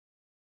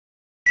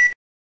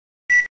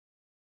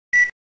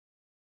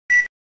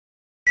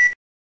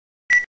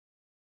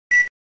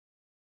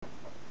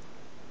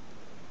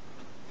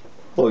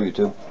Hello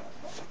YouTube.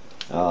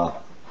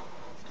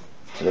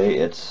 Today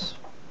it's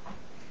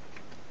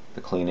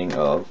the cleaning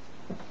of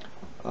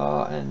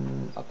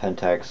a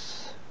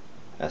Pentax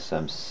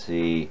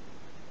SMC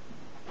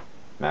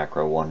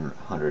macro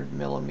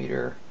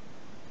 100mm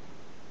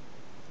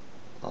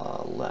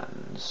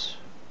lens,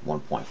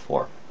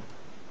 1.4.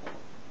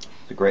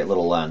 It's a great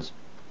little lens.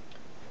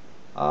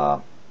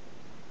 Give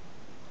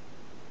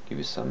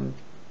you some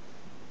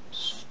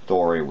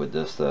story with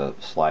this. The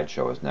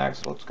slideshow is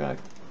next, so it's going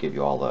to give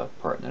you all the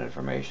pertinent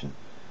information.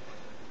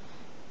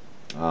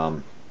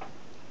 Got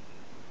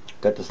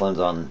this lens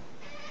on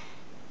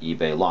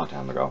eBay a long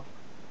time ago,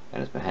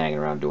 and it's been hanging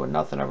around doing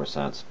nothing ever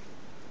since.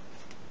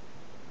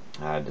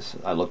 I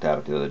looked at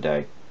it the other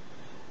day,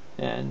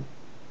 and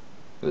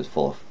it was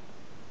full of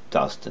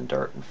dust and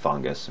dirt and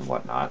fungus and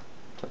whatnot.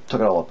 So I took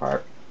it all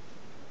apart.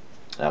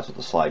 That's what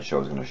the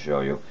slideshow is going to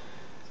show you.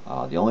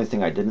 The only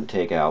thing I didn't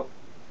take out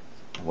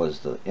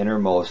was the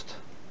innermost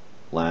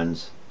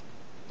lens,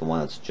 the one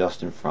that's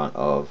just in front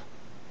of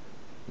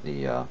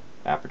the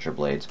aperture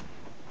blades.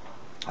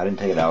 I didn't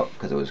take it out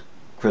because it was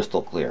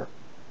crystal clear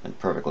and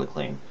perfectly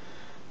clean,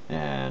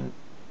 and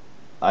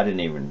I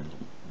didn't even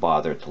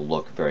bother to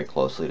look very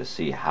closely to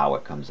see how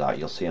it comes out.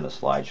 You'll see in the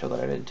slideshow that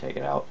I didn't take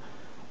it out.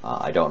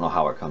 I don't know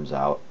how it comes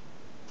out.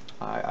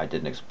 I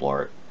didn't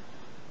explore it.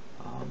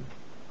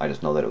 I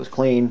just know that it was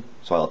clean,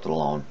 so I left it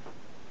alone,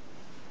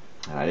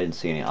 and I didn't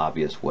see any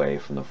obvious way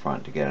from the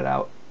front to get it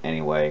out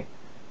anyway.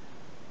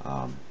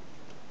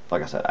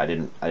 Like I said, I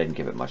didn't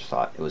give it much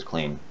thought. It was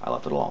clean. I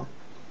left it alone.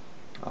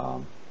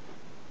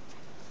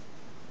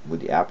 With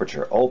the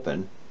aperture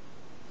open,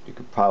 you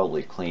could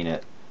probably clean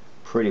it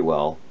pretty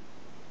well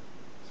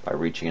by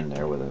reaching in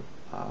there with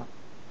a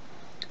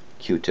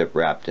Q-tip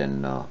wrapped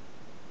in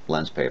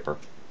lens paper.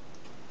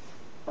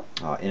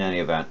 In any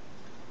event,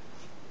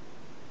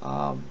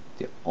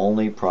 the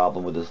only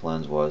problem with this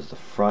lens was the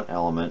front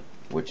element,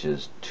 which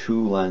is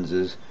two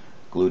lenses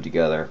glued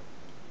together,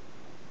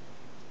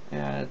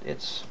 and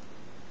it's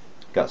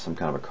got some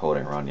kind of a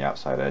coating around the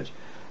outside edge.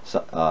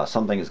 So,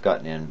 something has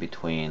gotten in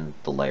between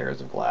the layers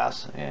of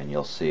glass, and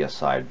you'll see a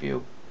side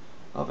view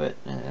of it,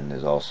 and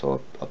there's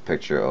also a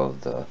picture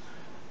of the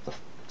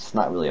it's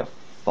not really a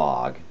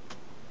fog,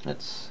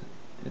 it's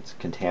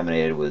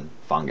contaminated with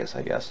fungus,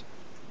 I guess.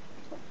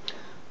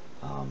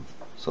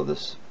 So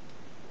this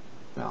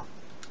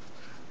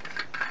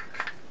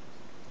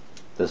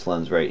this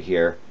lens right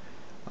here,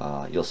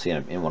 you'll see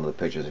in one of the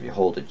pictures, if you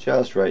hold it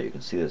just right, you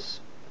can see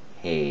this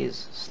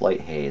haze,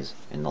 slight haze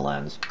in the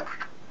lens.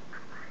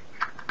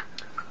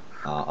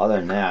 Other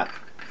than that,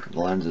 the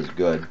lens is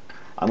good.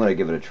 I'm going to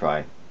give it a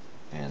try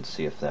and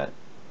see if that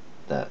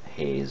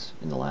haze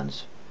in the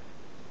lens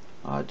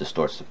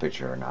distorts the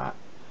picture or not.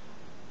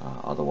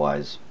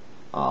 Otherwise,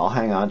 I'll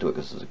hang on to it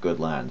because it's a good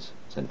lens.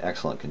 It's in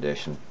excellent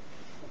condition,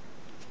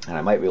 and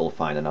I might be able to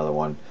find another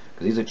one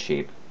because these are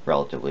cheap,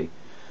 relatively.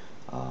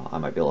 I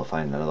might be able to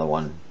find another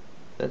one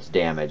that's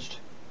damaged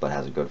but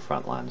has a good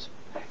front lens.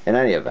 In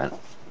any event,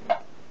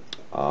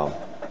 the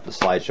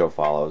slideshow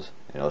follows,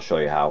 and it'll show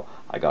you how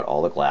I got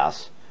all the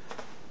glass,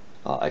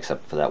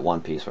 except for that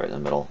one piece right in the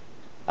middle,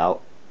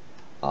 out.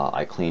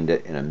 I cleaned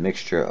it in a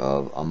mixture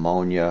of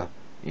ammonia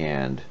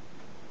and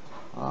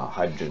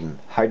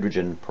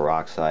hydrogen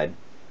peroxide.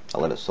 I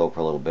let it soak for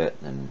a little bit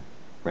and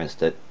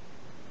rinsed it.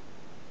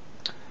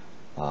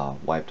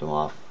 Wiped them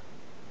off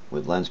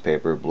with lens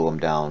paper, blew them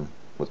down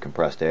with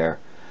compressed air,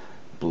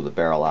 blew the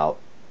barrel out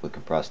with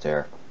compressed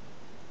air,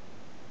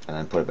 and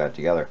then put it back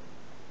together.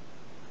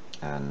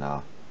 And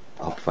I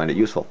hope you find it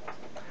useful.